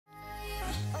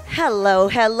Hello,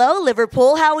 hello,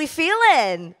 Liverpool. How we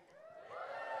feeling?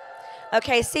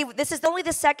 Okay, see, this is only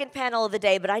the second panel of the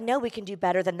day, but I know we can do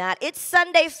better than that. It's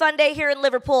Sunday Fun Day here in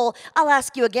Liverpool. I'll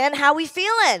ask you again, how we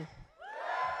feeling?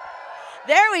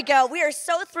 There we go. We are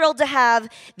so thrilled to have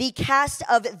the cast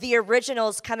of the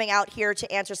originals coming out here to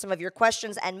answer some of your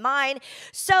questions and mine.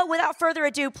 So without further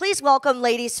ado, please welcome,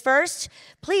 ladies first,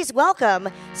 please welcome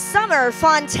Summer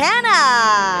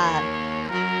Fontana.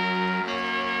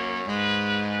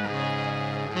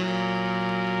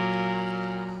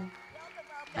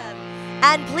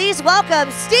 And please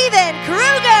welcome Stephen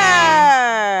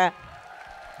Krueger.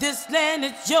 This land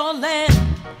is your land.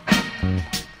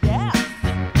 Yeah.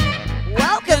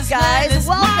 Welcome, guys.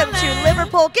 Welcome to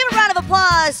Liverpool. Give a round of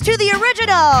applause to the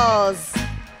originals.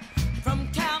 From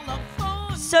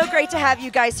California. So great to have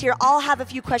you guys here. I'll have a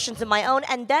few questions of my own,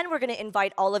 and then we're going to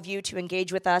invite all of you to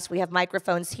engage with us. We have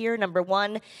microphones here, number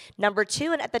 1, number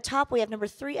 2, and at the top we have number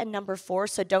 3 and number 4,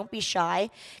 so don't be shy.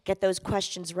 Get those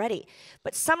questions ready.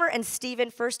 But Summer and Stephen,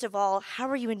 first of all, how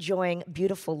are you enjoying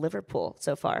beautiful Liverpool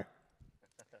so far?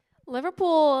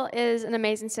 Liverpool is an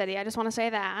amazing city. I just want to say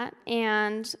that.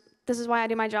 And this is why I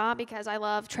do my job, because I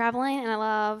love traveling and I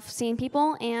love seeing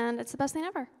people, and it's the best thing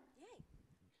ever.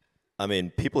 I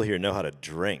mean, people here know how to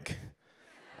drink.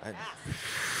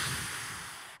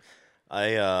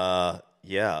 Yeah,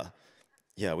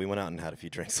 we went out and had a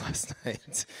few drinks last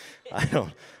night. I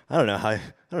don't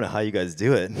know how you guys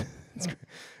do it.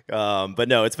 But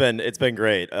no, it's been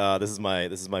great. This is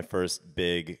my first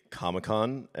big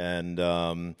Comic-Con, and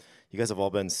you guys have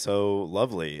all been so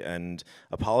lovely. And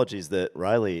apologies that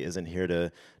Riley isn't here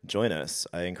to join us.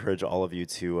 I encourage all of you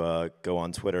to go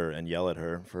on Twitter and yell at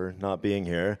her for not being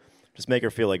here. Just make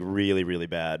her feel like really, really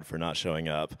bad for not showing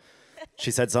up. She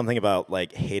said something about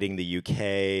like hating the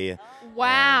UK.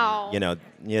 Wow. And,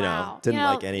 didn't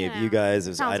like any of you guys.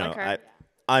 It was, I don't know.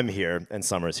 I'm here and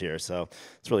Summer's here, so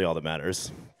it's really all that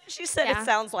matters. She said it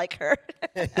sounds like her.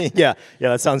 yeah,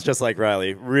 that sounds just like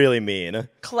Riley. Really mean.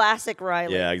 Classic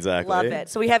Riley. Yeah, exactly. Love it.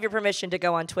 So we have your permission to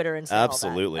go on Twitter and say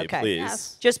absolutely, all that. Okay. please.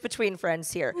 Yes. Just between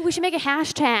friends here. We should make a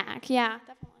hashtag. Yeah,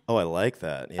 definitely. Oh, I like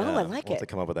that. Yeah. Oh, I like we'll it. have to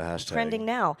come up with a hashtag. Trending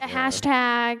now. A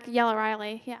hashtag Yell at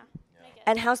Riley. Yeah.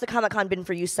 And how's the Comic-Con been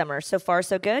for you, Summer? So far,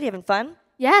 so good? You having fun?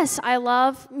 Yes, I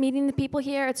love meeting the people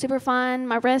here. It's super fun.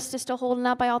 My wrist is still holding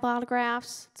up by all the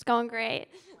autographs. It's going great.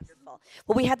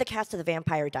 Well, we had the cast of the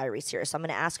Vampire Diaries here, so I'm going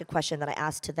to ask a question that I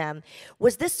asked to them.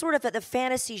 Was this sort of the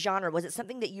fantasy genre? Was it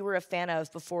something that you were a fan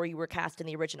of before you were cast in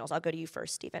the originals? I'll go to you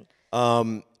first, Stephen.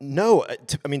 No,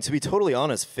 to be totally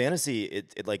honest, fantasy,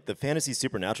 like the fantasy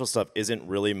supernatural stuff isn't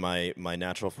really my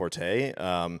natural forte.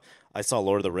 I saw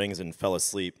Lord of the Rings and fell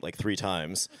asleep like 3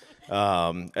 times.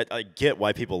 I get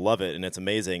why people love it, and it's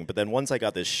amazing. But then once I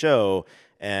got this show,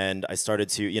 and I started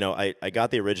to, I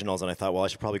got the originals, and I thought, well, I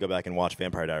should probably go back and watch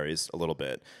Vampire Diaries a little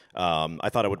bit. I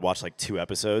thought I would watch like 2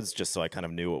 episodes just so I kind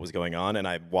of knew what was going on, and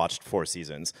I watched 4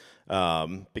 seasons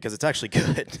because it's actually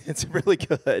good. It's really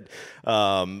good.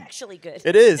 Actually good.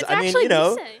 It is. It's I mean,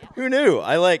 decent. who knew?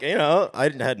 I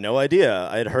had no idea.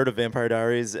 I had heard of Vampire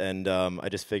Diaries, and I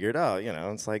just figured,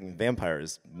 it's like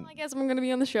vampires. I guess I'm going to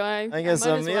be on the show. I guess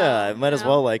I might as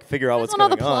well like figure out what's know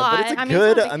going the on. But plot.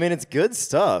 it's it's good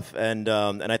stuff. And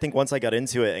I think once I got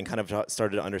into it and kind of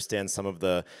started to understand some of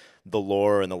the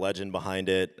lore and the legend behind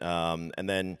it, and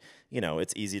then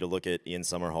it's easy to look at Ian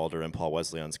Somerhalder and Paul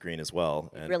Wesley on screen as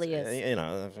well. And, it really is.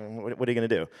 What are you going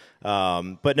to do?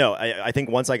 But no, I think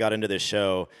once I got into this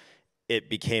show, it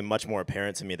became much more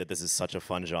apparent to me that this is such a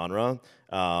fun genre.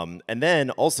 And then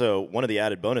also, one of the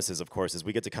added bonuses, of course, is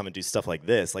we get to come and do stuff like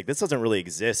this. Like, this doesn't really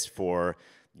exist for,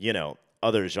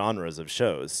 other genres of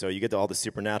shows. So you get to all the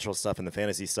supernatural stuff and the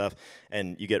fantasy stuff,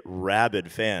 and you get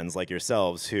rabid fans like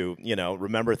yourselves who,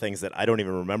 remember things that I don't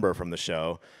even remember from the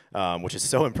show, which is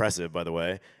so impressive, by the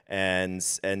way. And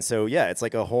so, yeah, it's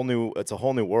like a whole new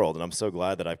world, and I'm so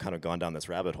glad that I've kind of gone down this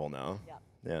rabbit hole now.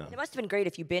 Yeah. It must have been great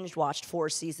if you binge watched 4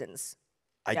 seasons.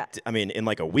 I mean, in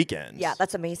like a weekend. Yeah,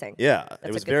 that's amazing. Yeah, that's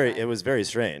it was very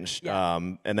strange. Yeah.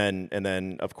 And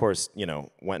then of course,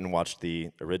 went and watched the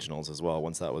originals as well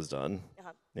once that was done.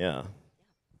 Uh-huh. Yeah. And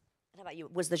how about you?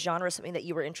 Was the genre something that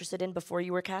you were interested in before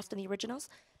you were cast in the originals?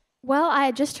 Well, I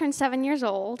had just turned 7 years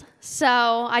old, so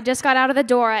I just got out of the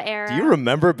Dora era. Do you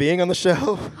remember being on the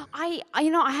show? I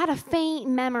had a faint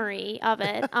memory of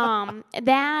it.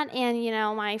 That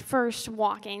and, my first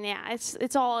walking. Yeah,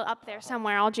 it's all up there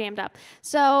somewhere, all jammed up.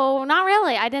 So not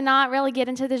really. I did not really get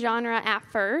into the genre at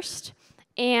first,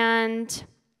 and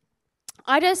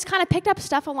I just kind of picked up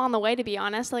stuff along the way, to be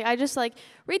honest. Like, I just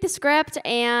read the script,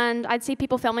 and I'd see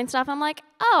people filming stuff. I'm like,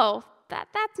 oh,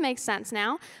 that makes sense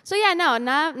now. So yeah, no,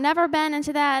 never been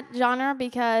into that genre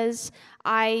because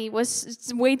I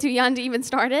was way too young to even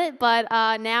start it. But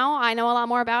now I know a lot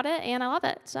more about it, and I love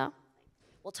it. So.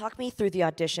 Well, talk me through the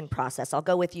audition process. I'll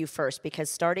go with you first because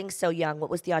starting so young,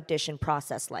 what was the audition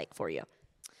process like for you?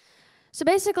 So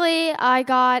basically, I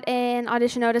got an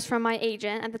audition notice from my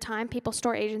agent at the time, People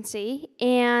Store Agency,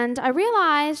 and I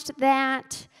realized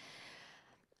that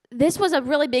this was a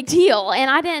really big deal, and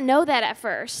I didn't know that at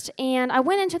first. And I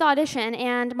went into the audition,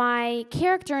 and my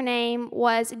character name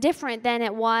was different than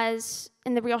it was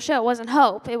in the real show. It wasn't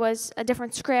Hope. It was a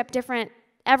different script, different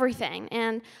everything.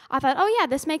 And I thought, oh yeah,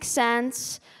 this makes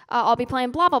sense. I'll be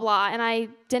playing blah, blah, blah. And I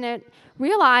didn't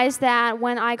realize that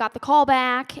when I got the call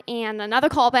back and another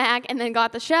call back and then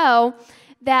got the show,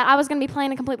 that I was going to be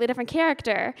playing a completely different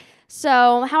character.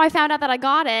 So how I found out that I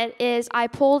got it is I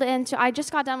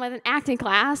just got done with an acting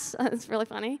class. It's really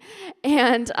funny.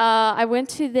 And I went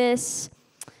to this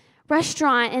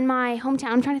restaurant in my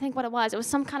hometown. I'm trying to think what it was. It was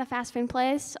some kind of fast food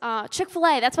place.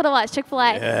 Chick-fil-A, that's what it was,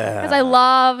 Chick-fil-A. Because I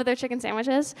love their chicken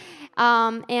sandwiches.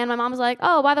 And my mom was like,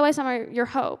 oh, by the way, Summer, you're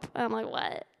Hope. And I'm like,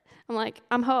 what? I'm like,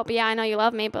 I'm Hope. Yeah, I know you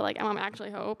love me, but like, I'm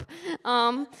actually Hope.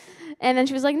 And then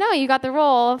she was like, no, you got the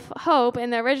role of Hope in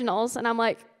the originals. And I'm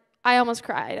like, I almost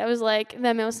cried. I was like,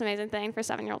 the most amazing thing for a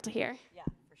 7-year-old to hear. Yeah,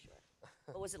 for sure.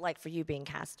 What was it like for you being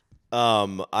cast?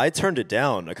 I turned it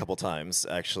down a couple times,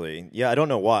 actually. Yeah, I don't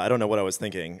know why. I don't know what I was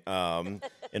thinking.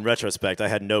 In retrospect, I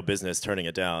had no business turning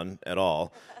it down at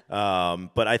all.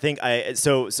 But I think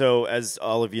so as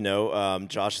all of you know,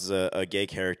 Josh is a gay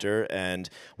character, and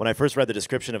when I first read the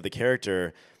description of the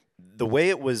character, the way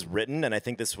it was written, and I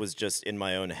think this was just in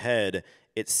my own head,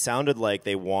 it sounded like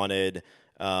they wanted,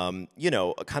 kind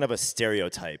of a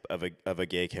stereotype of a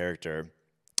gay character.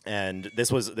 And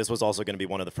this was also going to be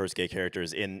one of the first gay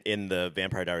characters in the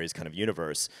Vampire Diaries kind of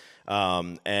universe,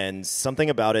 and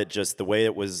something about it, just the way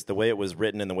it was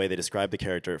written and the way they described the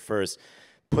character at first,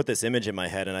 put this image in my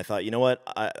head, and I thought, you know what,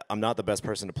 I'm not the best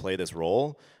person to play this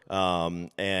role,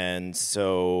 and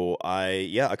so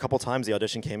a couple times the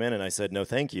audition came in, and I said no,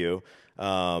 thank you,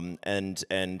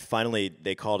 and finally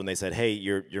they called and they said, hey,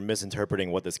 you're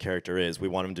misinterpreting what this character is. We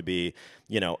want him to be,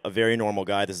 a very normal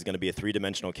guy. This is going to be a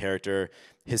 3-dimensional character.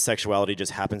 His sexuality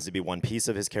just happens to be one piece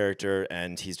of his character,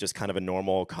 and he's just kind of a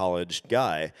normal college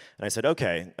guy. And I said,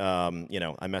 okay,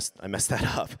 I messed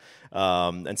that up.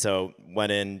 And so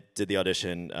went in, did the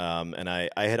audition, and I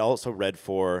had also read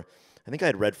for, I think I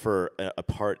had read for a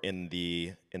part in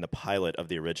the pilot of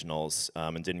the originals,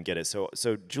 and didn't get it.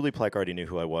 So Julie Plec already knew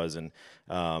who I was, and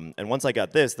once I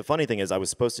got this, the funny thing is I was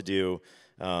supposed to do,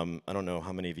 I don't know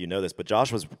how many of you know this, but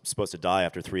Josh was supposed to die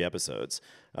after 3 episodes.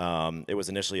 It was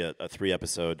initially a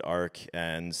 3-episode arc,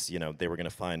 and they were going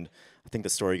to find, I think the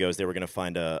story goes, they were going to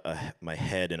find my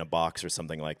head in a box or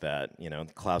something like that.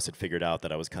 Klaus had figured out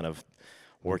that I was kind of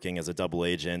working as a double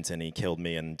agent, and he killed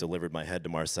me and delivered my head to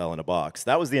Marcel in a box.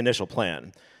 That was the initial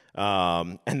plan.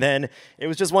 And then it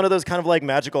was just one of those kind of like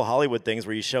magical Hollywood things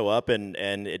where you show up and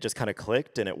it just kind of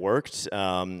clicked and it worked.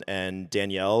 And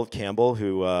Danielle Campbell,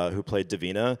 who played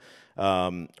Davina,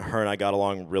 her and I got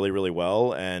along really, really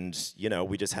well. And,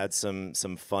 we just had some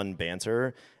fun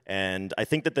banter. And I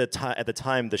think that at the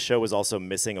time, the show was also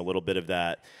missing a little bit of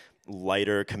that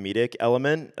lighter comedic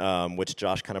element, which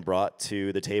Josh kind of brought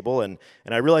to the table, and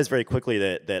I realized very quickly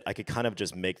that I could kind of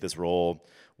just make this role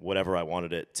whatever I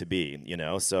wanted it to be,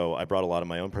 So I brought a lot of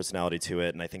my own personality to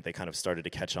it, and I think they kind of started to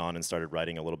catch on and started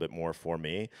writing a little bit more for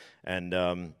me, and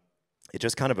it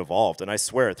just kind of evolved. And I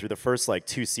swear, through the first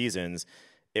 2 seasons,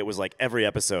 it was like every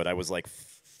episode I was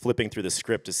flipping through the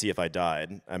script to see if I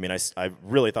died. I mean, I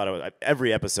really thought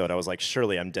every episode I was like,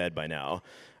 surely I'm dead by now.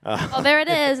 Oh, there it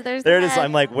is. There it is.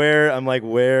 I'm like,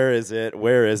 where is it?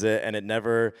 Where is it? And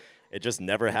it just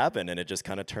never happened. And it just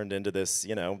kind of turned into this,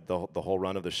 the whole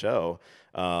run of the show.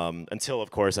 Until,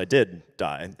 of course, I did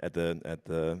die at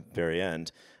the very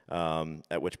end.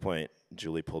 At which point,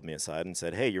 Julie pulled me aside and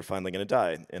said, hey, you're finally going to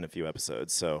die in a few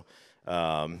episodes. So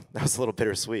that was a little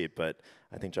bittersweet, but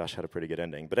I think Josh had a pretty good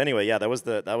ending. But anyway, yeah, that was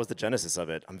the genesis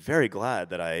of it. I'm very glad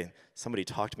that somebody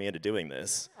talked me into doing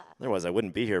this. Otherwise, I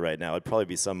wouldn't be here right now. I'd probably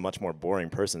be some much more boring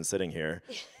person sitting here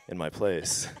in my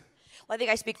place. Well, I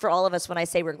think I speak for all of us when I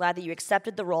say we're glad that you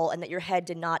accepted the role and that your head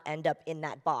did not end up in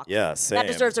that box. Yeah, same. That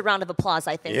deserves a round of applause,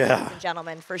 I think, ladies and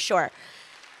gentlemen, for sure.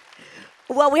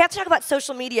 Well, we have to talk about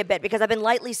social media a bit because I've been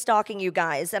lightly stalking you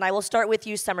guys, and I will start with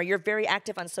you, Summer. You're very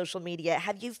active on social media.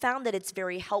 Have you found that it's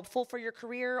very helpful for your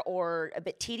career or a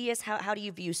bit tedious? How do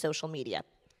you view social media?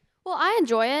 Well, I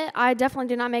enjoy it. I definitely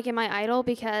do not make it my idol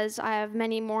because I have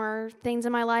many more things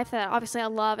in my life that obviously I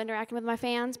love interacting with my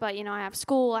fans, but I have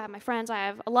school, I have my friends, I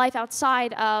have a life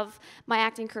outside of my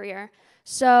acting career.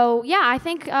 So, yeah, I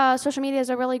think social media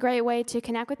is a really great way to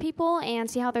connect with people and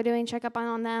see how they're doing, check up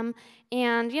on them.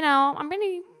 And, I'm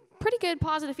getting pretty good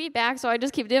positive feedback, so I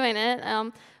just keep doing it.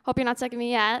 Hope you're not sick of me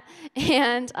yet.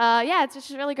 And, yeah, it's just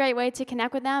a really great way to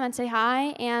connect with them and say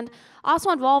hi and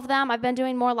also involve them. I've been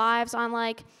doing more lives on,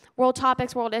 world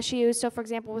topics, world issues. So, for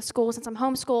example, with school, since I'm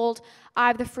homeschooled, I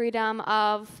have the freedom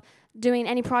of doing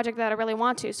any project that I really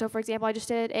want to. So, for example, I just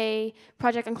did a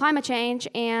project on climate change,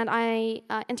 and I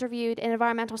interviewed an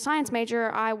environmental science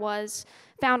major I was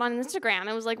found on Instagram.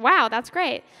 It was like, wow, that's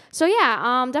great. So,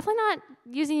 yeah, definitely not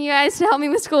using you guys to help me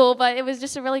with school, but it was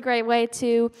just a really great way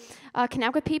to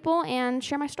connect with people and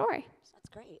share my story.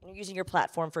 Great. You're using your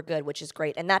platform for good, which is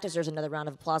great. And that deserves another round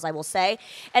of applause, I will say.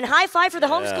 And high five for the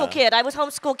homeschool kid. I was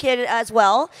homeschool kid as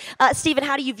well. Stephen,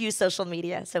 how do you view social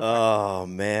media so far? Oh,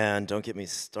 man, don't get me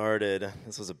started.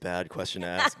 This was a bad question to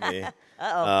ask me.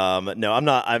 Uh-oh. No, I'm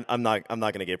not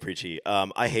going to get preachy.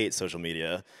 I hate social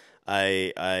media.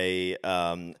 I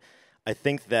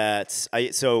think that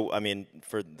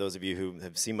for those of you who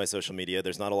have seen my social media,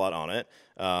 there's not a lot on it.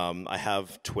 I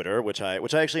have Twitter, which I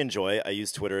actually enjoy. I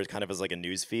use Twitter kind of as like a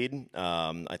news feed.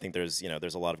 I think there's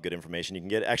a lot of good information you can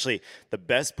get. Actually, the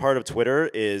best part of Twitter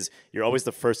is you're always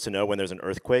the first to know when there's an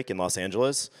earthquake in Los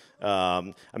Angeles.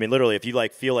 Literally, if you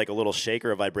feel like a little shake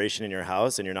or a vibration in your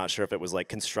house and you're not sure if it was like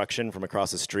construction from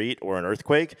across the street or an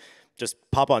earthquake, just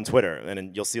pop on Twitter, and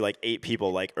then you'll see 8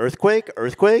 people earthquake.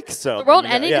 So the world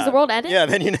ending? Is the world ending? Yeah,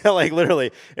 then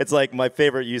literally, it's my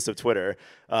favorite use of Twitter.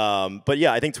 But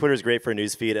yeah, I think Twitter is great for a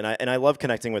news feed, and I love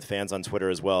connecting with fans on Twitter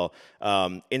as well.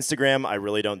 Instagram, I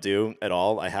really don't do at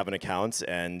all. I have an account,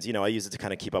 and I use it to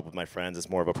kind of keep up with my friends. It's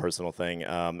more of a personal thing,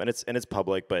 and it's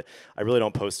public, but I really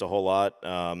don't post a whole lot.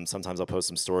 Sometimes I'll post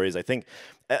some stories. I think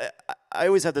I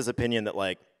always have this opinion that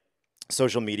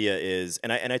social media is,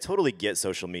 and I totally get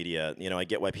social media. I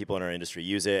get why people in our industry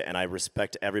use it, and I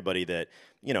respect everybody that,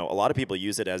 a lot of people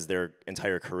use it as their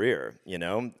entire career,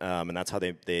 and that's how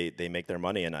they make their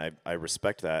money, and I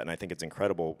respect that, and I think it's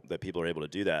incredible that people are able to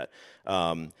do that.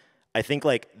 I think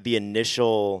the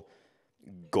initial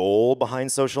goal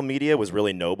behind social media was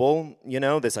really noble,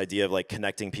 this idea of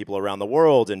connecting people around the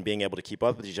world and being able to keep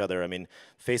up with each other. I mean,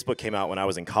 Facebook came out when I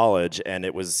was in college, and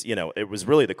it was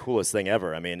really the coolest thing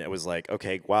ever. I mean, it was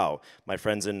okay, wow, my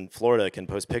friends in Florida can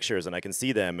post pictures and I can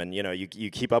see them, and you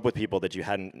keep up with people that you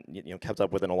hadn't kept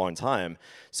up with in a long time.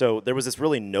 So there was this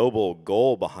really noble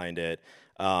goal behind it.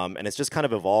 And it's just kind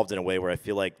of evolved in a way where I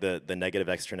feel like the negative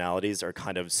externalities are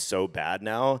kind of so bad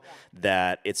now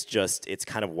that it's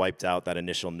kind of wiped out that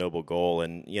initial noble goal.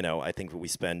 And I think we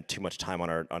spend too much time on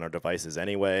our devices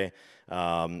anyway.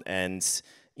 And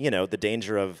the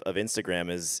danger of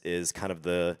Instagram is kind of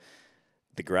the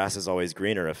grass is always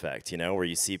greener effect, where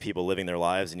you see people living their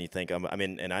lives and you think,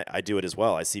 and I do it as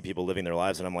well. I see people living their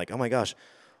lives and I'm like, oh my gosh,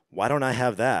 why don't I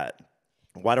have that?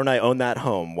 Why don't I own that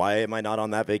home? Why am I not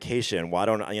on that vacation? Why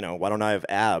don't I have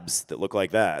abs that look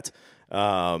like that?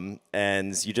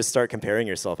 And you just start comparing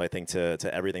yourself, I think, to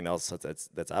everything else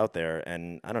that's out there.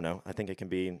 And I don't know. I think it can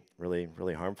be really,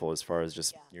 really harmful as far as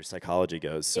just your psychology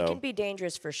goes. So it can be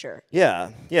dangerous for sure.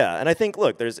 Yeah. And I think,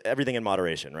 look, there's everything in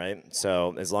moderation, right?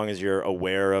 So as long as you're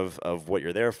aware of what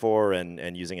you're there for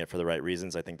and using it for the right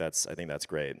reasons, I think that's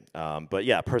great. But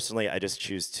yeah, personally, I just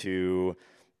choose to,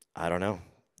 I don't know,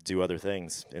 do other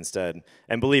things instead.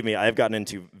 And believe me, I've gotten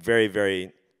into very,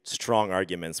 very strong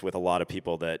arguments with a lot of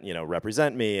people that,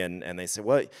 represent me, and they say,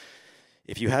 well,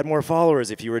 if you had more followers,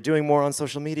 if you were doing more on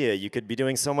social media, you could be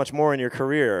doing so much more in your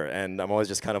career. And I'm always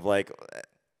just kind of like,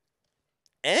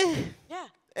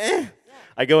 Yeah.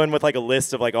 I go in with a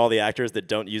list of all the actors that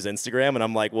don't use Instagram, and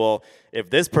I'm like, well, if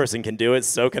this person can do it,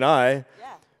 so can I. Yeah.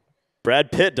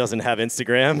 Brad Pitt doesn't have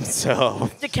Instagram,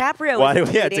 so DiCaprio.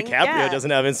 DiCaprio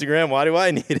doesn't have Instagram. Why do I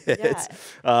need it?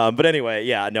 Yeah. But anyway,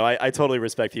 no, I totally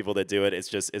respect people that do it. It's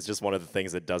just one of the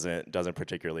things that doesn't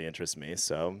particularly interest me.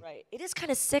 So right, it is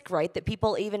kind of sick, right? That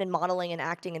people, even in modeling and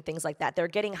acting and things like that, they're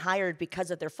getting hired because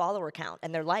of their follower count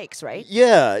and their likes, right?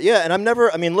 Yeah, and I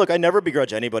never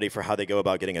begrudge anybody for how they go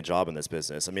about getting a job in this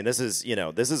business. I mean, this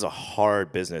is a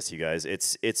hard business, you guys.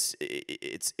 It's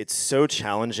so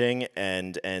challenging,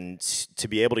 and to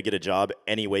be able to get a job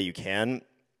any way you can,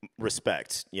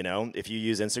 respect. If you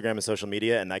use Instagram and social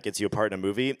media and that gets you a part in a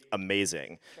movie,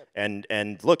 amazing. Sure.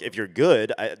 And look, if you're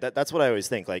good, that's what I always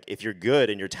think. If you're good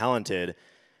and you're talented,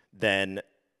 then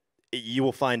you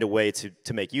will find a way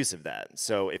to make use of that.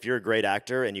 So if you're a great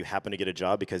actor and you happen to get a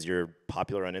job because you're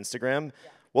popular on Instagram,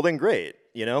 well, then great.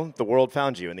 You know, the world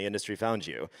found you and the industry found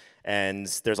you. And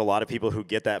there's a lot of people who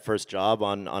get that first job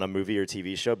on a movie or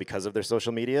TV show because of their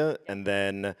social media, and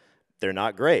then they're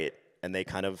not great, and they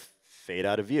kind of fade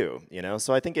out of view, you know?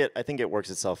 So I think it works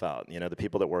itself out. You know, the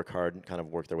people that work hard kind of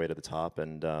work their way to the top,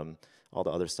 and all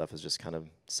the other stuff is just kind of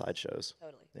sideshows.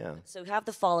 Totally. Yeah. So have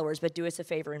the followers, but do us a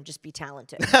favor and just be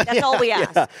talented. That's all we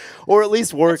ask. Yeah. Or at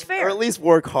least work. That's fair. Or at least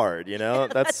work hard. You know,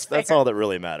 that's fair. all that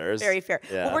really matters. Very fair.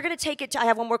 Yeah. Well, we're going to take it to, I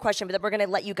have one more question, but then we're going to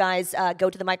let you guys go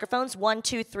to the microphones. 1,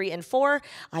 2, 3, and 4.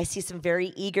 I see some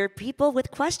very eager people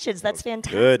with questions. That's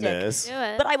fantastic. Goodness. Do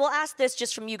it. But I will ask this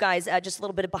just from you guys, just a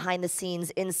little bit of behind the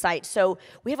scenes insight. So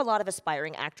we have a lot of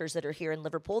aspiring actors that are here in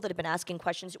Liverpool that have been asking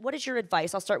questions. What is your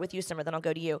advice? I'll start with you, Summer, then I'll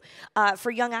go to you.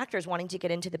 For young actors wanting to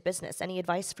get into the business, any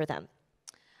advice for them?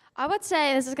 I would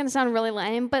say, this is going to sound really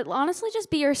lame, but honestly,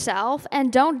 just be yourself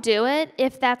and don't do it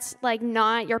if that's like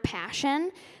not your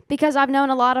passion. Because I've known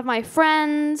a lot of my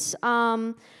friends,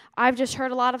 I've just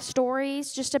heard a lot of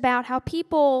stories just about how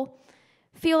people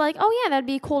feel like, oh yeah, that'd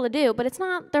be cool to do, but it's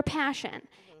not their passion.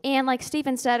 And like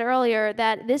Stephen said earlier,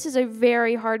 that this is a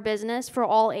very hard business for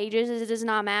all ages. It does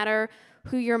not matter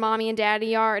who your mommy and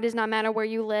daddy are. It does not matter where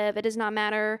you live. It does not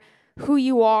matter who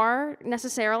you are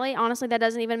necessarily. Honestly, that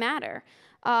doesn't even matter.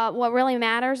 What really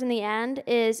matters in the end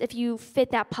is if you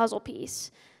fit that puzzle piece.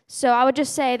 So I would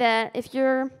just say that if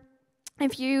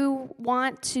you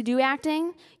want to do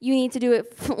acting, you need to do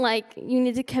it you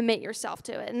need to commit yourself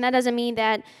to it. And that doesn't mean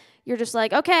that you're just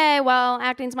like, okay, well,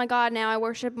 acting's my god now. I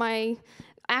worship my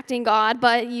acting god,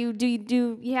 but you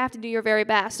have to do your very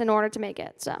best in order to make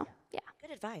it. So, yeah.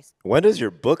 Good advice. When does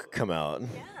your book come out? Yeah.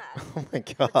 Oh my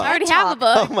god. I already have a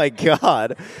book. Oh my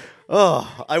god.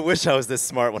 Oh, I wish I was this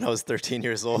smart when I was 13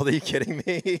 years old. Are you kidding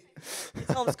me? It's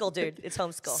homeschool, dude. It's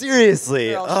homeschool. Seriously.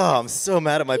 We're all Oh, I'm so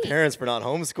mad at my parents for not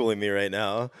homeschooling me right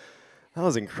now. That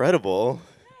was incredible.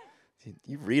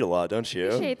 You read a lot, don't you?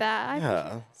 Appreciate that.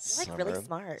 Yeah. You're like really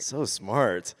smart. So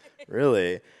smart.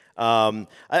 Really.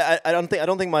 I don't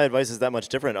think my advice is that much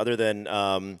different, other than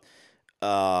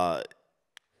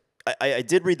I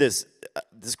did read this.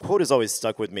 This quote has always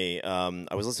stuck with me.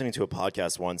 I was listening to a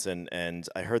podcast once, and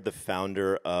I heard the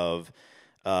founder of.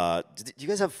 Do you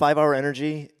guys have 5-Hour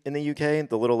Energy in the UK?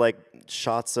 The little like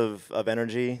shots of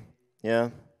energy.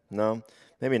 Yeah. No.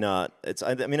 Maybe not.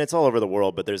 I mean, it's all over the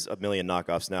world, but there's a million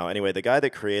knockoffs now. Anyway, the guy that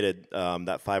created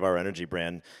that 5-Hour Energy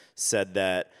brand said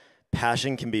that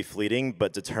passion can be fleeting,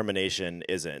 but determination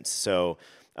isn't. So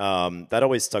that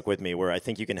always stuck with me, where I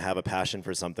think you can have a passion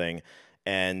for something.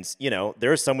 And, you know,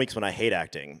 there are some weeks when I hate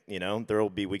acting. You know, there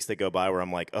will be weeks that go by where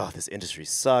I'm like, oh, this industry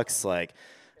sucks. Like,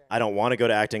 I don't want to go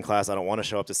to acting class. I don't want to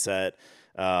show up to set.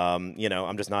 You know,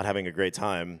 I'm just not having a great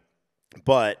time.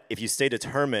 But if you stay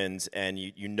determined and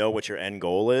you know what your end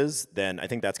goal is, then I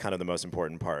think that's kind of the most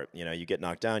important part. You know, you get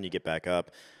knocked down, you get back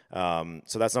up.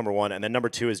 So that's number one. And then number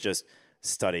two is just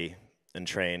study and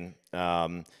train.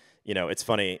 You know, it's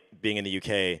funny, being in the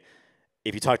UK,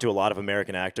 if you talk to a lot of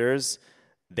American actors,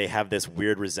 they have this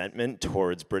weird resentment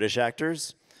towards British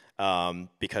actors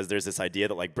because there's this idea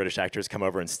that like British actors come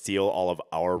over and steal all of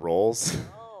our roles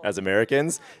as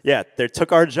Americans. Yeah, they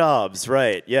took our jobs,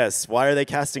 right? Yes. Why are they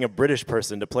casting a British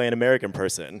person to play an American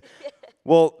person?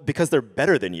 Well, because they're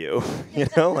better than you. You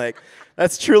know, like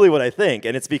that's truly what I think,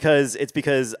 and it's because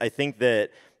I think that,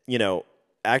 you know,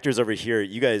 actors over here,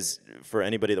 you guys, for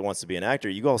anybody that wants to be an actor,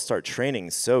 you all start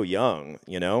training so young.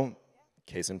 You know.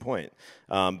 Case in point.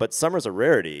 But summer's a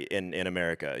rarity in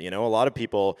America. You know, a lot of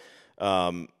people,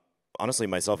 honestly,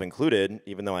 myself included,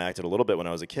 even though I acted a little bit when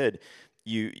I was a kid,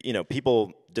 you know,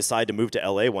 people decide to move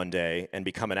to LA one day and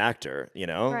become an actor, you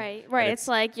know? Right. It's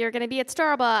like you're going to be at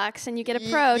Starbucks and you get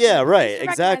approached. Yeah, right,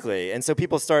 exactly. And so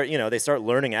people start, you know, they start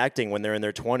learning acting when they're in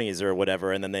their 20s or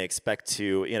whatever, and then they expect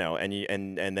to, you know,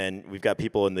 and then we've got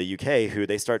people in the UK who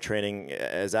they start training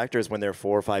as actors when they're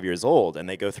 4 or 5 years old, and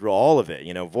they go through all of it,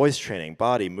 you know, voice training,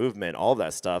 body movement, all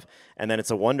that stuff, and then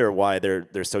it's a wonder why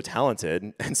they're so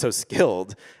talented and so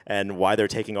skilled, and why they're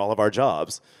taking all of our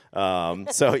jobs.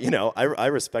 So, you know, I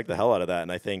respect the hell out of that,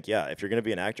 and I think, yeah, if you're going to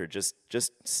be an actor, just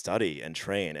study and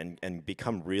train and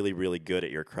become really, really good at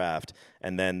your craft,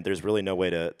 and then there's really no way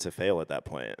to fail at that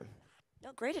point. No,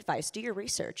 great advice. Do your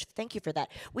research. Thank you for that.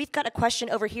 We've got a question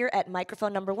over here at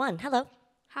microphone number 1. Hello.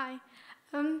 Hi.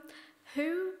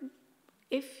 Who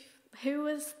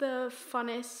was the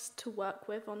funnest to work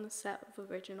with on the set of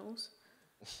Originals?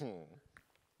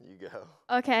 You go.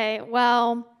 Okay,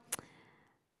 well,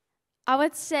 I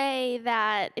would say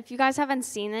that if you guys haven't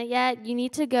seen it yet, you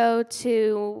need to go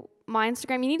to my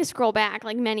Instagram. You need to scroll back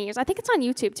like many years. I think it's on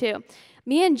YouTube too.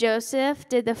 Me and Joseph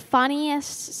did the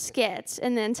funniest skits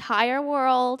in the entire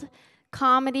world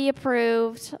comedy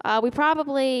approved. We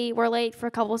probably were late for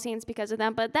a couple of scenes because of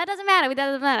them, but that doesn't matter. It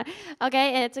doesn't matter.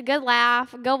 Okay, it's a good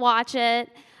laugh. Go watch it.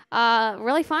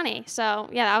 Really funny. So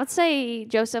yeah, I would say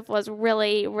Joseph was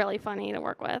really, really funny to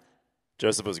work with.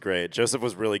 Joseph was great. Joseph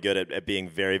was really good at being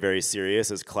very, very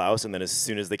serious as Klaus, and then as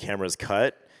soon as the camera's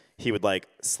cut, he would like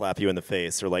slap you in the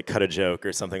face or like cut a joke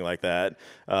or something like that.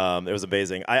 It was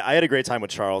amazing. I had a great time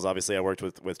with Charles. Obviously, I worked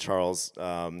with Charles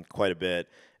quite a bit,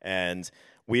 and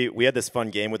we had this fun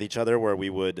game with each other where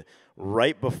we would,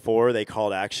 right before they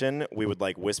called action, we would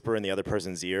like whisper in the other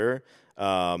person's ear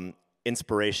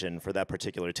inspiration for that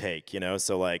particular take, you know?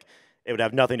 So like it would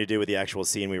have nothing to do with the actual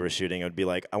scene we were shooting. It would be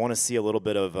like, I want to see a little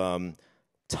bit of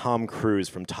Tom Cruise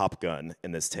from Top Gun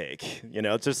in this take, you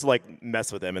know, just like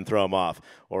mess with him and throw him off.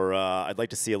 Or I'd like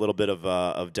to see a little bit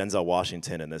of Denzel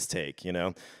Washington in this take, you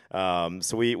know.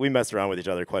 So we messed around with each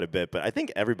other quite a bit, but I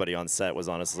think everybody on set was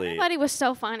honestly. Everybody was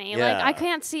so funny. Yeah. Like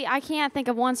I can't think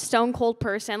of one stone cold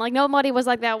person. Like nobody was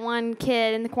like that one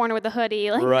kid in the corner with the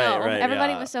hoodie. Like right, no, right,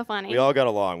 everybody yeah. was so funny. We all got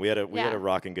along. We had a Yeah.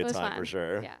 rocking It good was time fun. for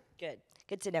sure. Yeah.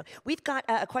 Good to know. We've got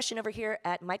a question over here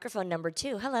at microphone number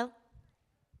 2. Hello.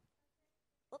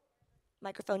 Oh,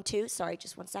 microphone 2. Sorry,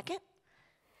 just 1 second.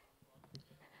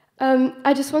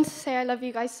 I just want to say I love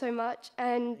you guys so much,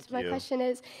 and Thank my you. question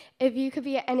is, if you could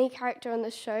be any character on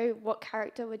the show, what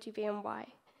character would you be and why?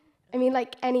 I mean,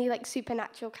 like any like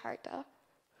supernatural character.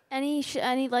 Any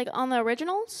like on the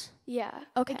originals? Yeah.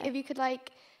 Okay. Like, if you could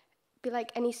like be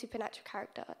like any supernatural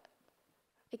character,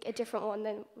 like a different one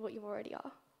than what you already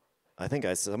are. I think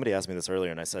somebody asked me this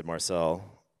earlier, and I said Marcel.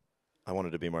 I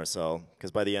wanted to be Marcel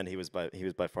because by the end he was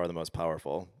by far the most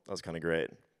powerful. That was kind of great.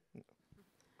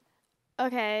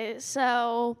 Okay,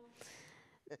 so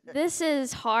this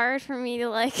is hard for me to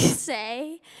like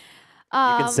say. You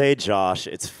can say Josh.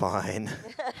 It's fine.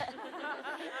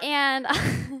 And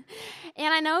and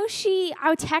I know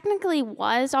I technically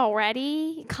was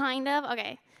already kind of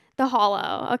okay. The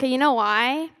Hollow. Okay, you know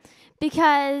why?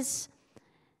 Because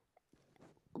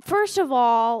first of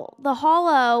all, the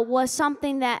Hollow was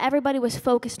something that everybody was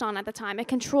focused on at the time. It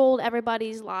controlled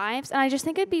everybody's lives, and I just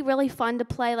think it'd be really fun to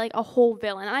play like a whole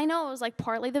villain. And I know it was like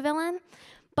partly the villain,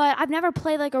 but I've never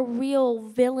played like a real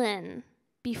villain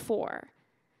before.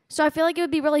 So I feel like it would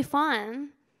be really fun.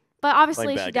 But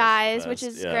obviously bad she guys dies, the which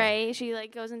best, is yeah. great. She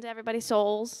like goes into everybody's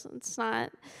souls. It's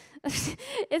not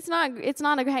it's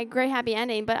not a great happy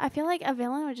ending, but I feel like a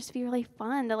villain would just be really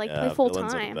fun to like play full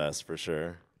villains are time. the best for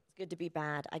sure. It's good to be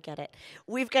bad. I get it.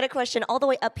 We've got a question all the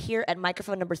way up here at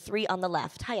microphone number 3 on the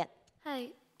left. Hiya. Hi.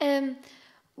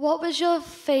 What was your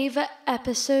favorite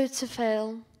episode to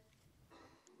film?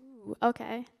 Ooh,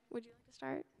 okay. Would you like to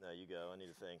start? No, you go. I need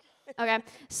to think. Okay.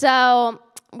 So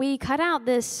we cut out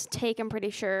this take, I'm pretty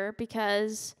sure,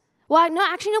 because well, no,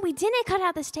 actually, no, we didn't cut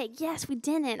out this take. Yes, we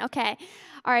didn't. Okay.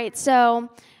 All right. So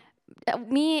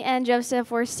me and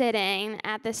Joseph were sitting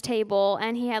at this table,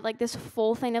 and he had like this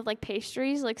full thing of like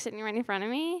pastries like sitting right in front of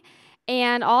me.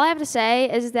 And all I have to say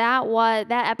is that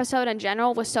that episode in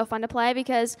general was so fun to play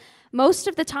because most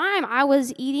of the time I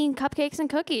was eating cupcakes and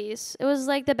cookies. It was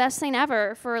like the best thing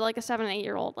ever for like a 7 or 8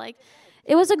 year old. Like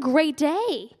it was a great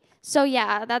day. So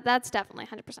yeah, that's definitely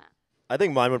 100%. I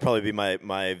think mine would probably be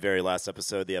my very last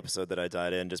episode, the episode that I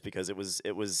died in, just because it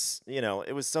was you know,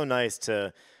 it was so nice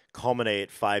to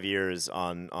culminate 5 years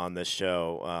on this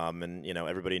show, and you know,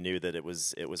 everybody knew that it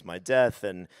was my death,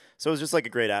 and so it was just like a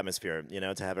great atmosphere, you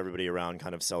know, to have everybody around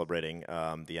kind of celebrating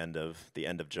the end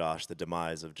of Josh, the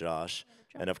demise of Josh,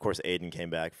 and of course Aiden came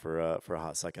back for a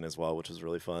hot second as well, which was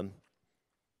really fun.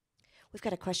 We've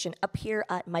got a question up here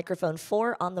at microphone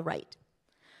 4 on the right.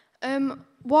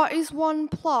 What is one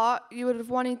plot you would have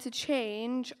wanted to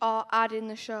change or add in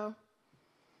the show?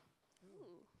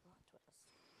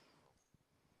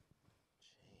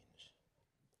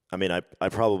 I mean, I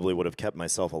probably would have kept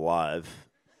myself alive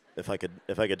if I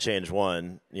could change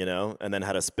one, you know, and then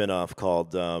had a spin-off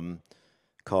called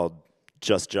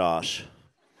Just Josh.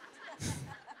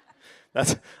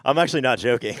 I'm actually not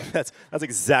joking. That's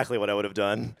exactly what I would have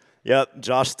done. Yep,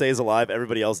 Josh stays alive,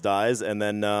 everybody else dies, and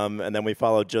then we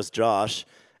follow Just Josh,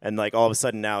 and like all of a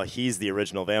sudden now he's the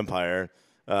original vampire,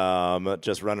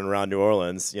 just running around New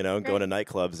Orleans, you know, going to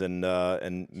nightclubs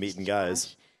and meeting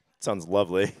guys. Sounds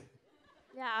lovely.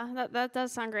 Yeah, that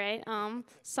does sound great.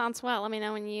 Sounds well. Let me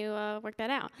know when you work that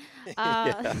out.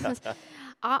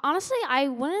 Honestly, I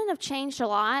wouldn't have changed a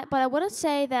lot, but I would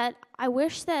say that I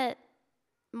wish that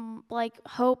like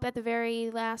Hope at the very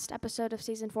last episode of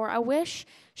season 4, I wish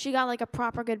she got like a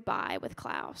proper goodbye with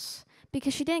Klaus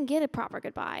because she didn't get a proper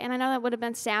goodbye. And I know that would have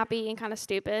been sappy and kind of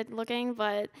stupid looking,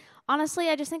 but honestly,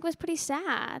 I just think it was pretty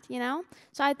sad, you know?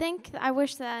 So I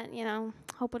wish that, you know,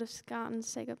 hope would have gotten to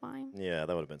say goodbye. Yeah,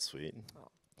 that would have been sweet.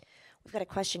 We've got a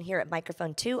question here at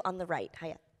microphone 2 on the right.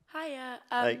 Hiya. Hiya.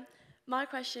 Hi. My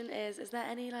question is there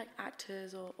any like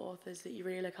actors or authors that you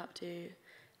really look up to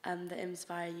that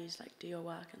inspire you to like do your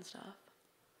work and stuff?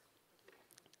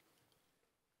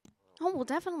 Oh, well,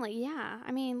 definitely, yeah.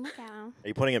 I mean, look at him. Are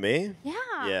you pointing at me?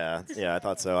 Yeah. Yeah, I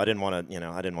thought so. I didn't want to,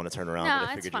 I didn't want to turn around, No, but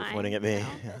I it's figured you were fine. pointing at me. No.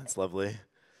 Yeah, that's lovely.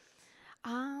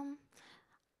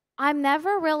 I'm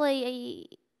never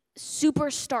really super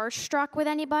starstruck with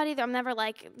anybody. I'm never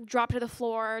like drop to the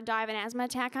floor, die of an asthma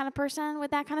attack kind of person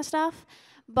with that kind of stuff.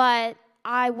 But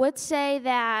I would say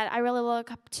that I really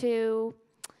look up to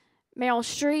Meryl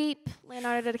Streep,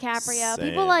 Leonardo DiCaprio, Same.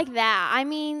 people like that. I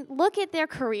mean, look at their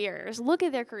careers.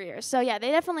 So yeah,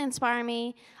 they definitely inspire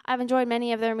me. I've enjoyed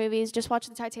many of their movies. Just watch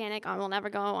the Titanic. I will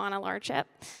never go on a large ship.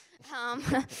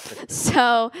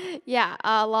 So yeah,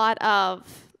 a lot of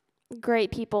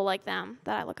great people like them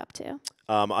that I look up to.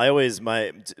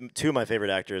 Two of my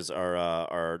favorite actors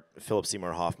are Philip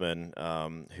Seymour Hoffman,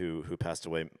 who passed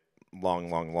away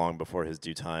long before his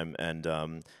due time,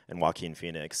 and Joaquin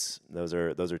Phoenix. Those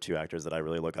are two actors that I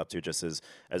really look up to just as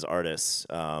artists.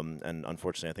 And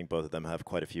unfortunately, I think both of them have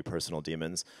quite a few personal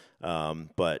demons.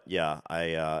 But yeah,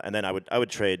 and then I would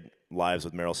trade lives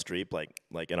with Meryl Streep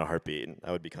like in a heartbeat.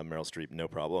 I would become Meryl Streep, no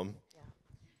problem.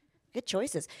 Good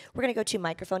choices. We're going to go to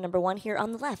microphone number 1 here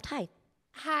on the left. Hi.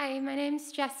 Hi, my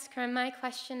name's Jessica, and my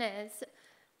question is,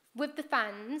 with the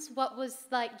fans, what was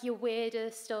like your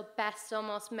weirdest or best or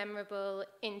most memorable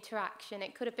interaction?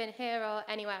 It could have been here or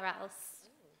anywhere else.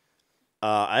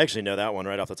 I actually know that one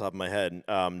right off the top of my head.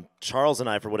 Charles and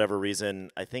I, for whatever reason,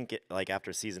 I think like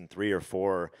after season 3 or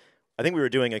 4, I think we were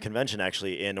doing a convention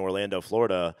actually in Orlando,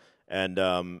 Florida, and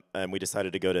we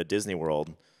decided to go to Disney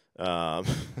World.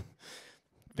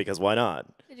 Because why not?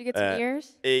 Did you get some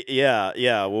ears?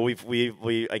 Yeah. Well,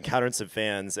 we encountered some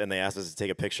fans, and they asked us to take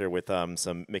a picture with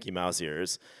some Mickey Mouse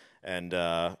ears. And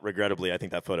regrettably, I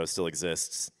think that photo still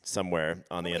exists somewhere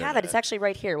on the internet. We have it. It's actually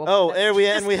right here. We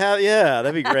have. Yeah,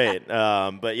 that'd be great.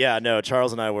 But yeah, no,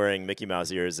 Charles and I wearing Mickey Mouse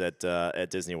ears at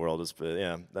Disney World was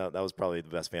that was probably the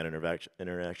best fan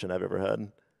interaction I've ever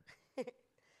had.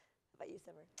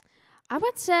 I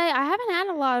would say I haven't had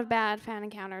a lot of bad fan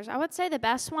encounters. I would say the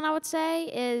best one I would say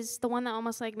is the one that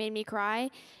almost like made me cry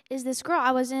is this girl.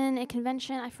 I was in a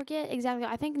convention, I forget exactly,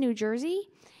 I think New Jersey,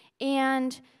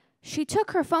 and she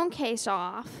took her phone case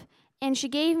off and she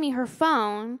gave me her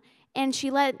phone and she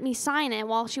let me sign it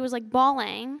while she was like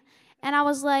bawling. And I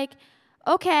was like,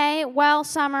 okay, well,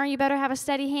 Summer, you better have a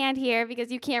steady hand here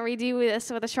because you can't redo this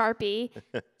with a Sharpie.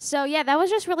 So, yeah, that was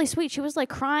just really sweet. She was, like,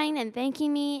 crying and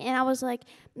thanking me, and I was like,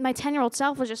 my 10-year-old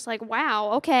self was just like,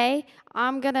 wow, okay,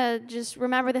 I'm going to just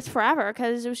remember this forever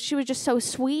because she was just so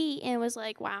sweet, and it was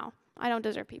like, wow, I don't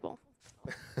deserve people.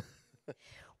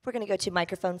 We're going to go to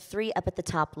microphone 3 up at the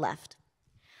top left.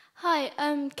 Hi,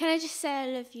 can I just say I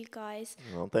love you guys?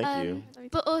 Well, thank you.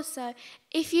 But also,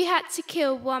 if you had to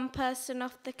kill one person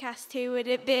off the cast, who would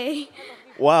it be?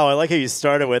 Wow, I like how you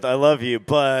started with "I love you,"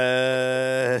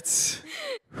 but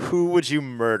who would you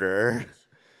murder?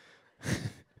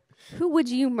 Who would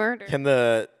you murder? Can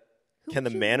the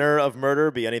manner of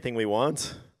murder be anything we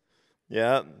want?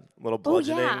 Yeah, a little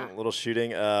bludgeoning, a little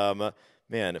shooting.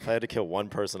 Man, if I had to kill one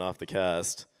person off the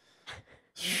cast.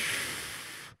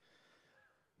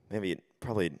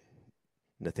 Probably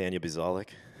Nathaniel Buzolic.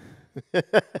 This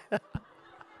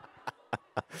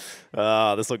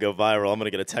will go viral. I'm going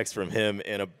to get a text from him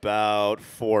in about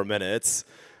 4 minutes.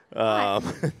 That's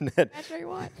what you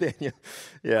want.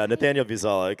 Nathaniel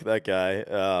Buzolic, that guy.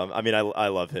 I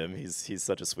love him. He's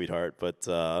such a sweetheart. But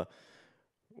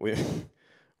we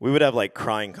would have like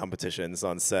crying competitions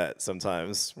on set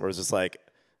sometimes, where it's just like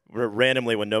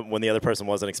randomly when the other person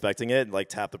wasn't expecting it, like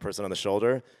tap the person on the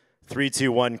shoulder. 3,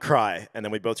 2, 1, cry, and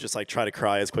then we both just like try to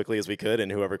cry as quickly as we could,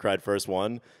 and whoever cried first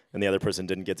won, and the other person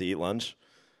didn't get to eat lunch.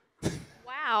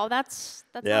 Wow, that's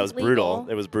yeah, it was legal. brutal.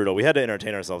 It was brutal. We had to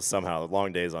entertain ourselves somehow.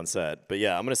 Long days on set, but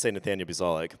yeah, I'm gonna say Nathaniel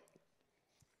Buzolic.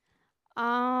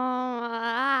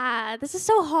 This is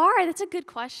so hard. That's a good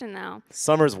question, though.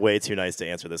 Summer's way too nice to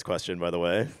answer this question, by the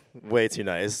way. Way too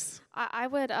nice. I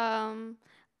would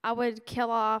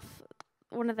kill off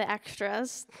one of the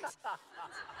extras.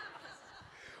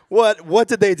 What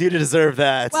did they do to deserve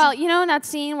that? Well, you know in that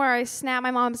scene where I snapped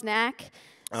my mom's neck?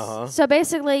 Uh-huh. So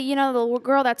basically, you know, the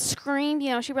girl that screamed, you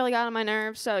know, she really got on my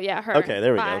nerves. So, yeah, her. Okay,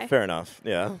 there we Bye. go. Fair enough.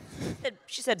 Yeah.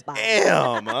 She said bye.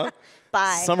 Damn.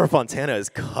 Bye. Summer Fontana is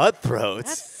cutthroat.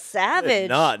 That's savage. I did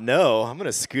not know. I'm going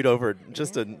to scoot over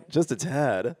just a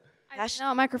tad. I didn't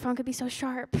know a microphone could be so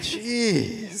sharp.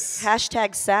 Jeez.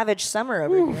 Hashtag savage summer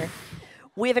over here.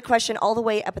 We have a question all the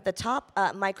way up at the top.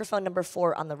 Microphone number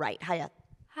 4 on the right. Hiya.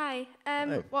 Hi.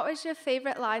 What was your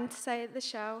favorite line to say at the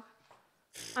show?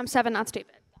 I'm 7, not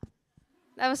stupid.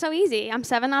 That was so easy. I'm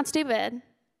 7, not stupid.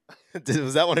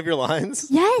 Was that one of your lines?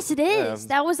 Yes, it is.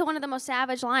 That was one of the most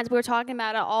savage lines. We were talking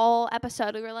about it all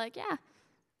episode. We were like, yeah,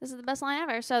 this is the best line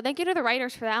ever. So thank you to the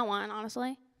writers for that one,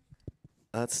 honestly.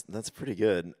 That's pretty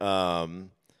good. Oh,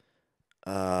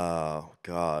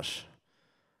 gosh.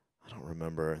 I don't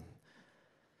remember.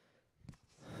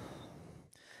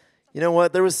 You know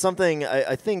what? There was something,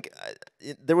 I think,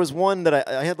 there was one that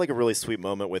I had like a really sweet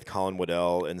moment with Colin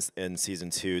Waddell in season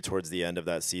 2 towards the end of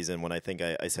that season when I think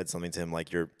I said something to him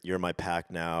like, you're my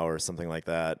pack now or something like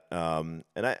that. And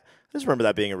I just remember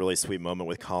that being a really sweet moment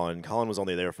with Colin. Colin was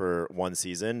only there for 1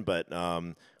 season, but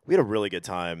we had a really good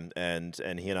time, and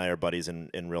he and I are buddies in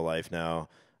real life now.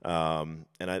 And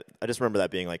I just remember that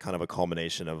being like kind of a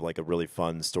culmination of like a really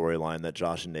fun storyline that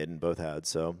Josh and Naden both had.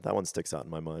 So that one sticks out in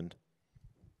my mind.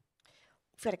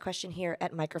 We've got a question here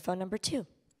at microphone number 2.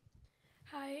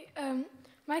 Hi.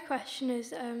 My question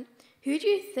is, who do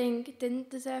you think didn't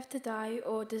deserve to die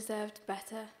or deserved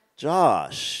better?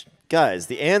 Josh. Guys,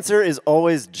 the answer is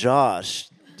always Josh.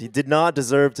 He did not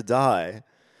deserve to die.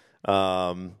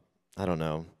 I don't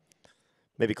know.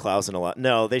 Maybe Klaus and Elijah.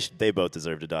 No, they both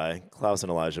deserve to die. Klaus and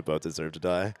Elijah both deserve to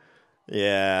die.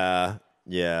 Yeah.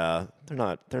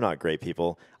 They're not great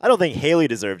people. I don't think Haley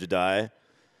deserved to die.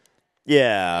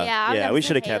 Yeah. We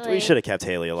should have kept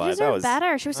Haley alive. That was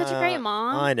better. She was such a great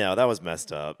mom. I know, that was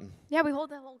messed up. Yeah, we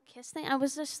hold that whole kiss thing. I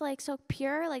was just like so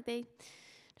pure. Like they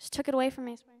just took it away from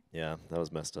me. Yeah, that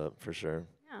was messed up for sure.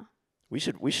 Yeah. We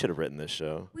should have written this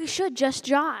show. We should just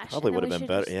Josh. Probably would have been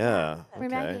better. Yeah.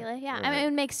 Okay. Yeah. I mean, it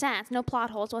would make sense. No plot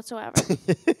holes whatsoever.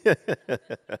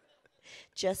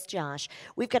 Just Josh.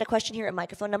 We've got a question here at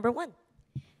microphone number 1.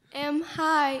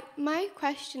 Hi. My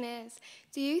question is,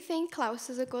 do you think Klaus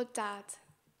is a good dad?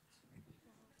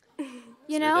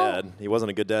 You know, dad. He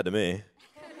wasn't a good dad to me.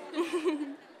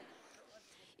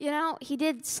 You know, he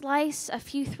did slice a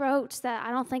few throats that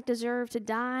I don't think deserve to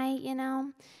die, you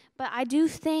know. But I do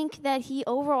think that he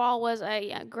overall was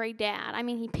a great dad. I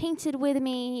mean, he painted with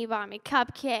me. He bought me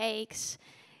cupcakes.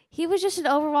 He was just an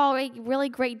overall really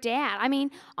great dad. I mean,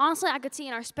 honestly, I could see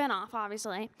in our spinoff,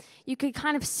 obviously, you could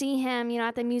kind of see him, you know,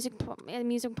 at the music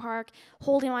park,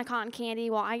 holding my cotton candy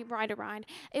while I ride a ride.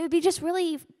 It would be just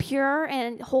really pure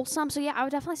and wholesome. So yeah, I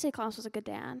would definitely say Klaus was a good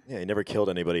dad. Yeah, he never killed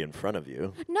anybody in front of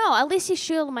you. No, at least he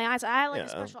shielded my eyes. I had like a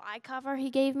special eye cover he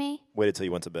gave me. Waited till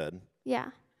you went to bed. Yeah,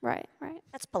 right.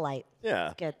 That's polite.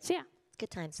 Yeah. Good. So yeah.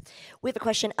 Good times. We have a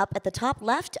question up at the top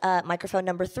left, microphone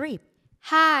number 3.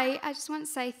 Hi, I just want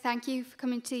to say thank you for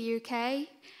coming to the UK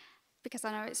because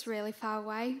I know it's really far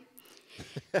away.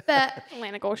 But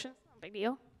Atlantic Ocean, no big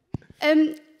deal.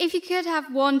 If you could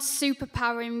have one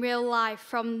superpower in real life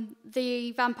from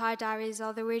the Vampire Diaries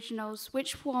or the originals,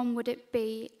 which one would it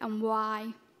be and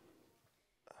why?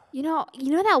 You know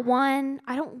that one,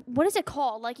 what is it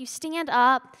called? Like you stand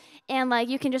up and like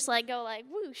you can just like go like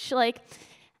whoosh, like.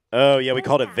 Oh yeah, we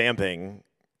called it vamping.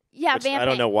 Yeah, vamping. I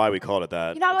don't know why we called it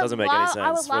that. You know, it doesn't make any sense.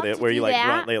 I would love where to you do like that.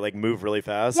 run, they like move really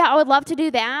fast. Yeah, I would love to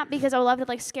do that because I would love to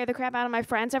like scare the crap out of my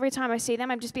friends every time I see them.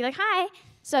 I'd just be like, "Hi."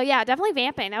 So yeah, definitely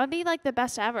vamping. That would be like the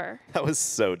best ever. That was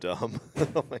so dumb.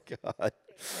 Oh my god.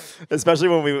 Especially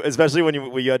when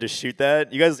you had to shoot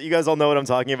that. You guys all know what I'm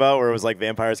talking about, where it was like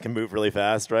vampires can move really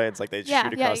fast, right? It's like they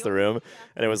shoot across the room,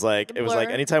 and it was like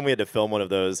anytime we had to film one of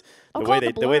those, the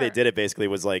way they did it basically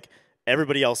was like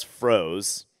everybody else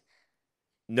froze.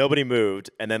 Nobody moved,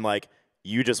 and then like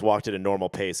you just walked at a normal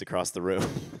pace across the room.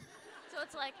 So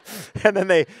it's like. and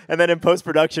then in post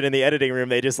production in the editing room,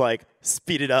 they just like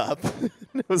speed it up.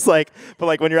 It was like, but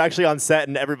like when you're actually on set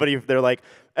and they're like,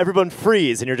 everyone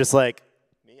freeze, and you're just like,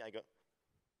 me, I go.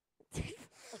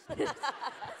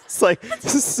 It's like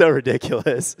this is so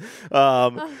ridiculous.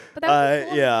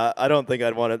 Yeah, I don't think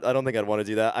I'd want to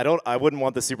do that. I wouldn't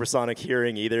want the supersonic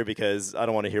hearing either because I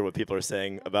don't want to hear what people are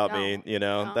saying about me. You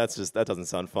know, that doesn't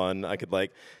sound fun. I could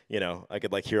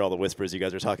hear all the whispers you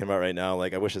guys are talking about right now.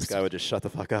 Like I wish this guy would just shut the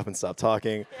fuck up and stop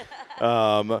talking.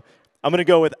 I'm gonna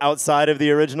go with outside of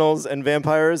the originals and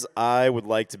vampires. I would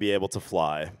like to be able to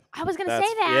fly. I was gonna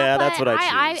say that. Yeah, but that's what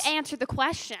I choose. I answered the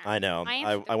question. I know.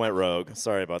 I went rogue.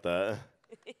 Sorry about that.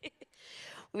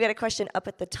 We got a question up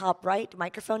at the top right,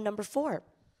 microphone number 4.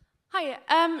 Hi.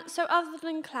 So other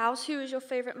than Klaus, who is your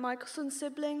favorite Michelson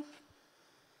sibling?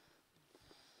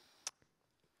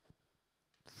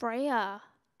 Freya.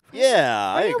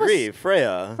 Yeah, I agree.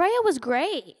 Freya was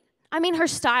great. I mean, her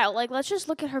style. Like, let's just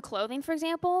look at her clothing, for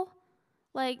example.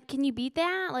 Like, can you beat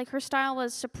that? Like, her style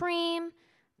was supreme,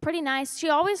 pretty nice. She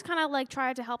always kind of like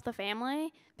tried to help the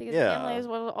family because the family was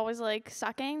always like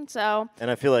sucking. So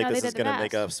And I feel like they this is did the going to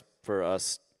make best. up for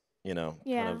us, kind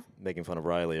of making fun of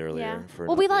Riley earlier. For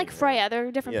well, not we being like here. Freya.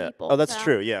 They're different people. Oh, that's so.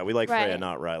 true. Yeah, we like Freya, Right.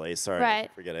 not Riley. Sorry, Right.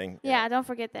 for forgetting. Yeah, don't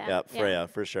forget that. Yeah, Freya,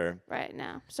 for sure. Right,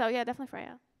 no. So, yeah, definitely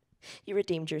Freya. You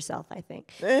redeemed yourself, I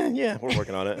think. Yeah, we're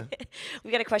working on it.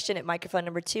 We got a question at microphone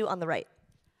number 2 on the right.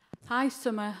 Hi,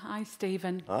 Summer. Hi,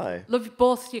 Stephen. Hi. Love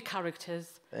both your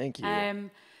characters. Thank you.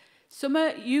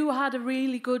 Summer, you had a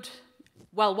really good,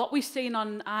 well, what we've seen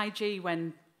on IG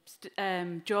when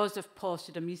Joseph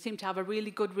posted him, you seem to have a really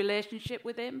good relationship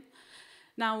with him.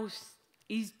 Now,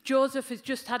 Joseph has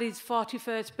just had his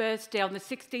 41st birthday on the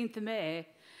 16th of May,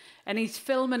 and he's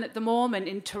filming at the moment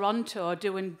in Toronto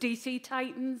doing DC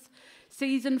Titans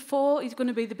Season 4. He's going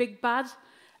to be the big bad,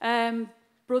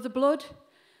 Brother Blood.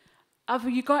 Have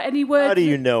you got any words? How do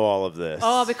you know all of this?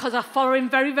 Oh, because I follow him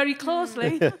very, very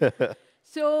closely.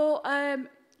 So,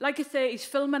 like I say, he's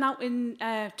filming out in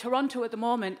Toronto at the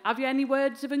moment. Have you any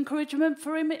words of encouragement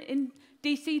for him in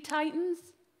DC Titans?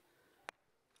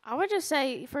 I would just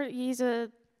say he's a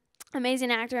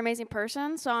amazing actor, amazing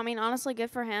person. So, I mean, honestly,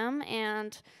 good for him.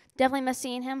 And definitely miss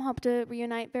seeing him. Hope to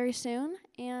reunite very soon.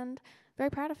 And very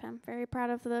proud of him. Very proud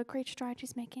of the great strides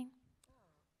he's making.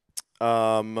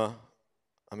 I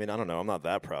mean, I don't know. I'm not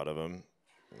that proud of him.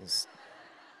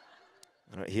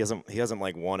 He hasn't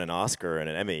like won an Oscar and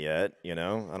an Emmy yet. I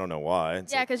don't know why.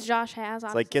 It's Yeah, because Josh has.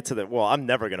 It's like get to the. Well, I'm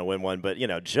never gonna win one, but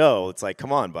Joe. It's like,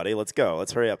 come on, buddy, let's go.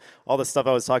 Let's hurry up. All the stuff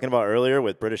I was talking about earlier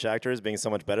with British actors being so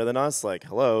much better than us. Like,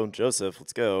 hello, Joseph,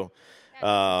 let's go.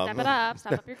 Step it up.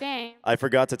 Step up your game. I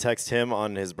forgot to text him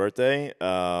on his birthday.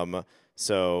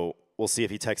 So we'll see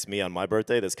if he texts me on my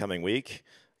birthday this coming week.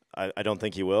 I don't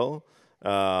think he will.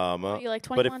 Are you like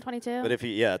 21, 22? But if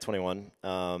he, 21.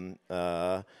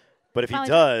 But if he Finally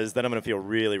does, then I'm going to feel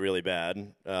really, really bad.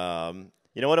 You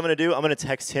know what I'm going to do? I'm going to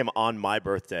text him on my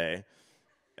birthday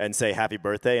and say happy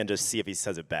birthday and just see if he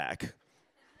says it back.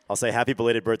 I'll say happy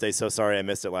belated birthday, so sorry I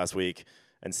missed it last week,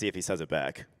 and see if he says it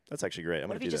back. That's actually great. I'm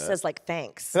What going if to he do just that. says, like,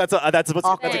 thanks? That's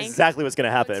exactly what's going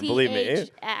to happen, believe me.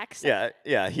 T-H-X.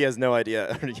 Yeah, he has no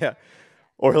idea. Yeah.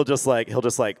 Or he'll just like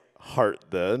heart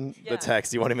the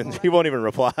text. He won't even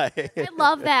reply. I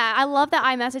love that. I love that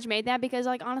iMessage made that because,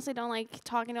 like, honestly, don't like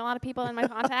talking to a lot of people in my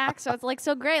contacts. So it's like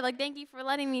so great. Like, thank you for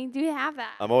letting me have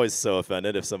that. I'm always so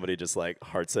offended if somebody just like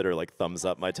hearts it or like thumbs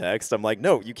up my text. I'm like,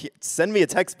 no, you can't send me a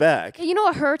text back. You know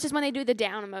what hurts is when they do the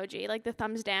down emoji, like the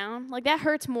thumbs down. Like that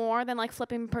hurts more than like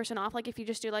flipping a person off. Like if you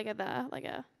just do like a.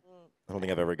 I don't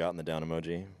think I've ever gotten the down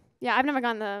emoji. Yeah, I've never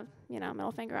gotten the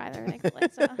middle finger either. Thankfully,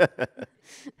 so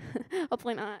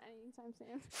hopefully not anytime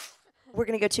soon. We're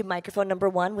going to go to microphone number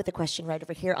 1 with a question right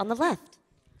over here on the left.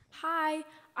 Hi,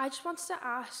 I just wanted to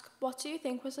ask, what do you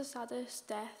think was the saddest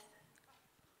death?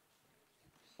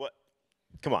 What?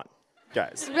 Come on,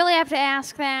 guys. You really have to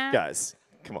ask that. Guys,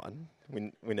 come on.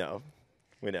 We know.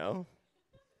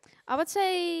 I would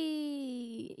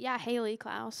say, Haley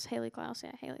Klaus.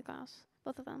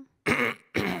 Both of them.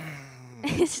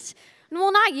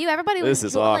 Well, not you. Everybody was.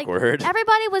 This is awkward.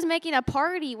 Everybody was making a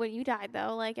party when you died,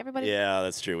 though. Like everybody. Yeah,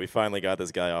 that's true. We finally got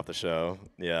this guy off the show.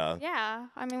 Yeah. Yeah,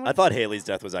 I mean. I thought Haley's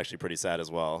death was actually pretty sad as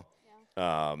well.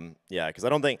 Yeah, because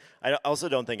I also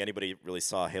don't think anybody really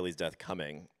saw Haley's death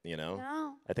coming.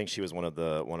 No. I think she was one of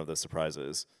the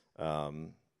surprises.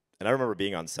 And I remember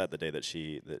being on set the day that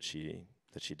she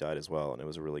died as well, and it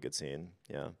was a really good scene.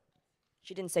 Yeah.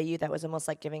 She didn't say you. That was almost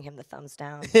like giving him the thumbs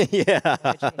down. Yeah,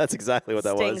 that's exactly what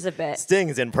that was. Stings a bit.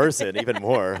 Stings in person even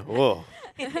more. Whoa.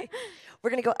 We're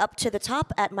going to go up to the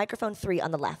top at microphone 3 on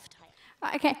the left.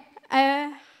 Okay.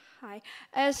 Hi.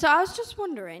 So I was just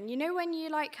wondering, when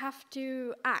you have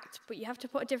to act, but you have to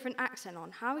put a different accent on,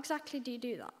 how exactly do you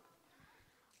do that?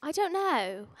 I don't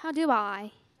know. How do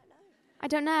I? I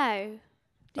don't know.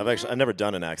 I've never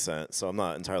done an accent, so I'm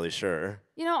not entirely sure.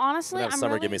 Honestly, have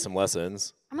Summer give me some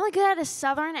lessons. I'm really good at a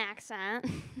Southern accent.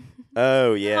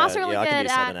 Oh yeah, I'm also really I good can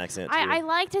do at, Southern accent too. I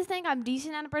like to think I'm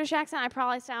decent at a British accent. I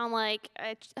probably sound like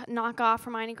a knockoff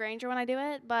Hermione Granger when I do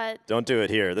it, but don't do it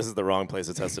here. This is the wrong place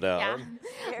to test it out.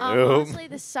 Yeah. Honestly,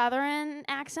 the Southern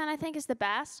accent I think is the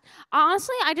best.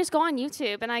 Honestly, I just go on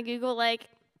YouTube and I Google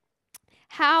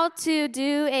how to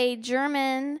do a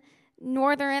German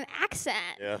Northern accent.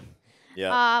 Yeah.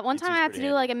 Yeah. One time I had to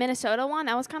do a Minnesota one.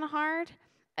 That was kind of hard.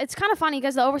 it's kind of funny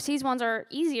because the overseas ones are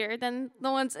easier than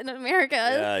the ones in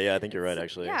America. Yeah, I think you're right,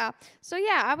 actually. Yeah. So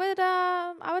yeah,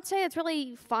 I would say it's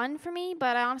really fun for me,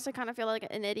 but I honestly kind of feel like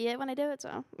an idiot when I do it.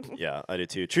 So. Yeah, I do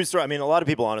too. True story. I mean, a lot of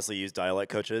people honestly use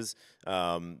dialect coaches.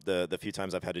 The few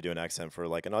times I've had to do an accent for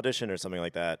like an audition or something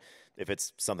like that, if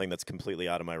it's something that's completely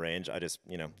out of my range, I just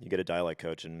you get a dialect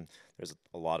coach, and there's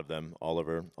a lot of them all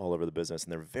over the business,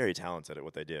 and they're very talented at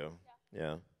what they do.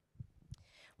 Yeah.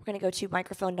 We're going to go to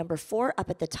microphone number 4 up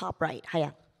at the top right.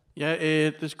 Hiya. Yeah,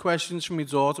 there's questions from my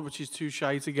daughter, but she's too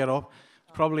shy to get up.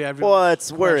 Probably everyone.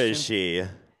 Where is she?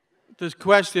 The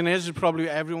question is probably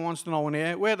everyone wants to know in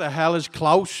here, where the hell is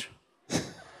Klaus?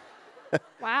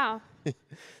 Wow. Do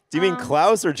you mean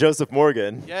Klaus or Joseph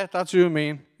Morgan? Yeah, that's who I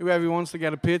mean. Whoever wants to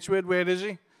get a pitch with, where is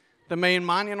he? The main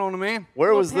man, you know what I mean?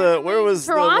 Where was the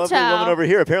lovely woman over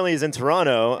here? Apparently he's in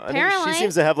Toronto. I think she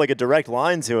seems to have like a direct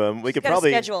line to him. We could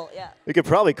probably We could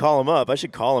probably call him up. I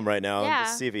should call him right now and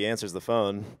just see if he answers the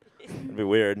phone. It'd be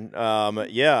weird.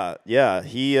 Yeah.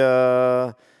 He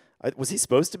was he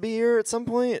supposed to be here at some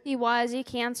point? He was. He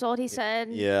canceled. He said,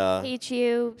 hate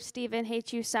you, Steven,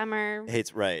 hate you, Summer.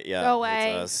 Right, yeah. Go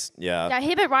away. Hates us. Yeah. Yeah,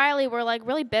 him and Riley were like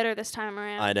really bitter this time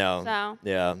around. I know. So,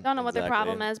 yeah. Don't know what their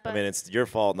problem is, but. I mean, it's your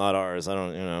fault, not ours. I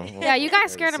don't, Yeah, you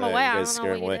guys scared him away. I don't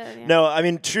know what you did. Yeah. No, I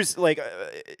mean,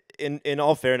 in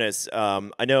all fairness,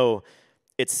 I know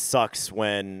it sucks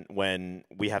when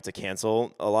we have to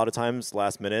cancel a lot of times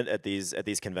last minute at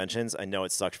these conventions. I know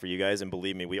it sucks for you guys, and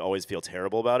believe me, we always feel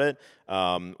terrible about it.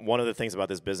 One of the things about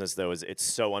this business, though, is it's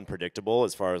so unpredictable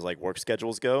as far as like work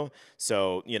schedules go.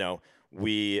 So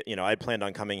I planned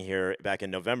on coming here back in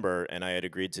November, and I had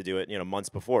agreed to do it, months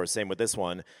before. Same with this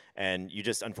one, and you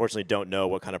just unfortunately don't know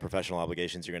what kind of professional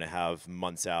obligations you're going to have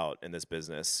months out in this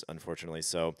business, unfortunately.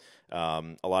 So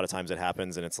a lot of times it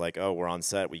happens, and it's like, oh, we're on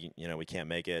set, we can't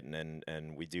make it,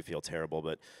 and we do feel terrible,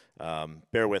 but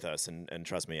bear with us, and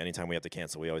trust me, anytime we have to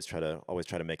cancel, we always try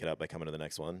to make it up by coming to the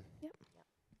next one. Yep.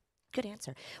 Good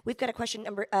answer. We've got a question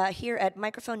here at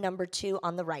microphone number 2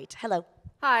 on the right. Hello.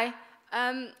 Hi.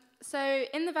 So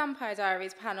in the Vampire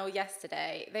Diaries panel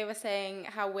yesterday, they were saying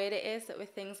how weird it is that with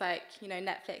things like,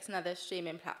 Netflix and other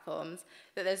streaming platforms,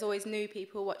 that there's always new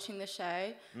people watching the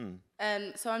show.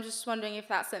 So I'm just wondering if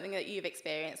that's something that you've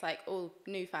experienced, like all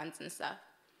new fans and stuff.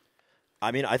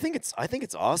 I mean, I think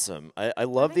it's awesome. I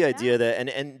love the idea that,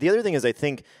 and the other thing is, I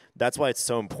think that's why it's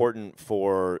so important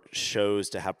for shows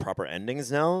to have proper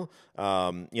endings now.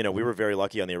 We were very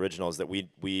lucky on the originals that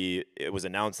it was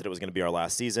announced that it was going to be our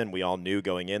last season. We all knew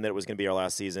going in that it was going to be our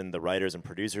last season. The writers and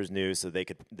producers knew, so they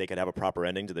could have a proper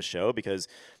ending to the show. Because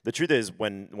the truth is,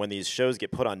 when these shows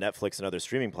get put on Netflix and other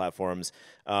streaming platforms,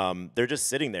 they're just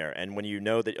sitting there. And when you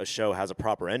know that a show has a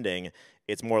proper ending,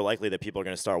 it's more likely that people are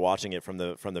going to start watching it from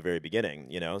the very beginning.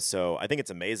 So I think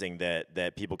it's amazing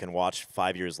that people can watch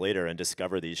 5 years later and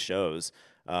discover these shows.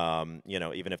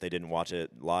 Even if they didn't watch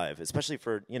it live, especially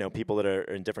for people that are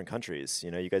in different countries.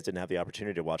 You guys didn't have the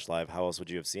opportunity to watch live. How else would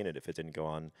you have seen it if it didn't go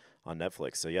on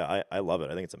Netflix? So yeah, I love it.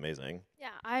 I think it's amazing. Yeah,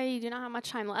 I do not have much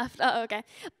time left. Oh, okay.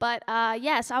 But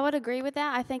yes, I would agree with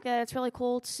that. I think that it's really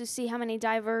cool to see how many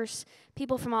diverse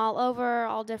people from all over,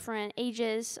 all different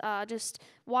ages, just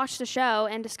watch the show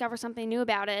and discover something new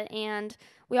about it. And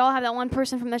we all have that one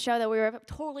person from the show that we were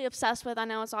totally obsessed with. I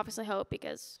know it's obviously Hope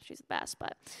because she's the best,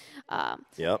 but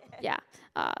yep. Yeah.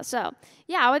 So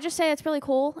yeah, I would just say it's really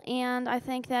cool, and I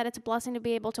think that it's a blessing to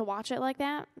be able to watch it like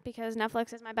that because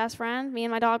Netflix is my best friend. Me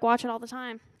and my dog watch it all the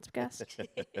time. It's a guess.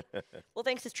 Well,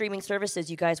 thanks to streaming services,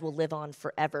 you guys will live on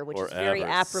forever, which is very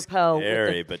apropos.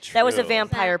 Scary, but true. That was a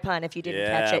vampire pun if you didn't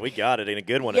catch it. Yeah, we got it, and a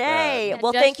good one Yay. at that.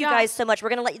 Well, thank you guys so much. We're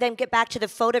going to let them get back to the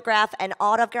photograph and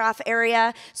autograph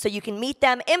area so you can meet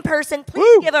them in person.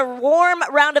 Please give a warm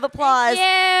round of applause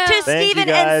to Steven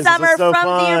and Summer from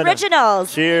the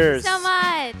originals. Cheers. Thank you so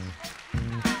much.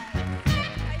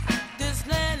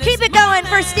 Keep it going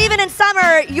for Steven and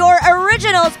Summer, your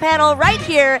originals panel right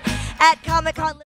here at Comic-Con.